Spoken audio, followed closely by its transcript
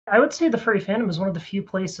I would say the furry fandom is one of the few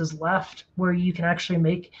places left where you can actually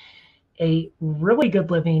make a really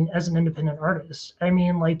good living as an independent artist. I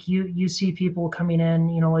mean, like you see people coming in,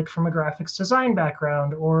 like from a graphics design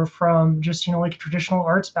background or from just, like a traditional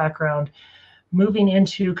arts background, moving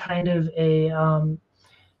into kind of a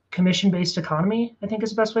commission-based economy, I think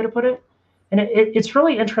is the best way to put it. And it's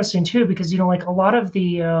really interesting too, because, like a lot of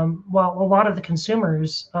the, a lot of the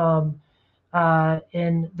consumers in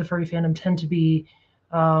the furry fandom tend to be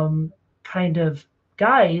kind of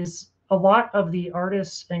guys. A lot of the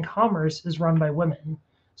artists and commerce is run by women.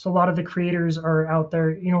 So a lot of the creators are out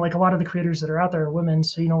there, like a lot of the creators that are out there are women.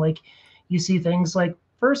 So, like you see things like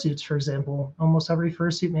fursuits, for example. Almost every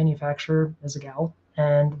fursuit manufacturer is a gal,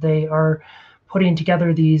 and they are putting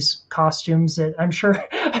together these costumes that I'm sure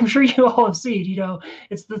I'm sure you all have seen.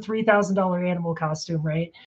 It's the $3,000 animal costume, right?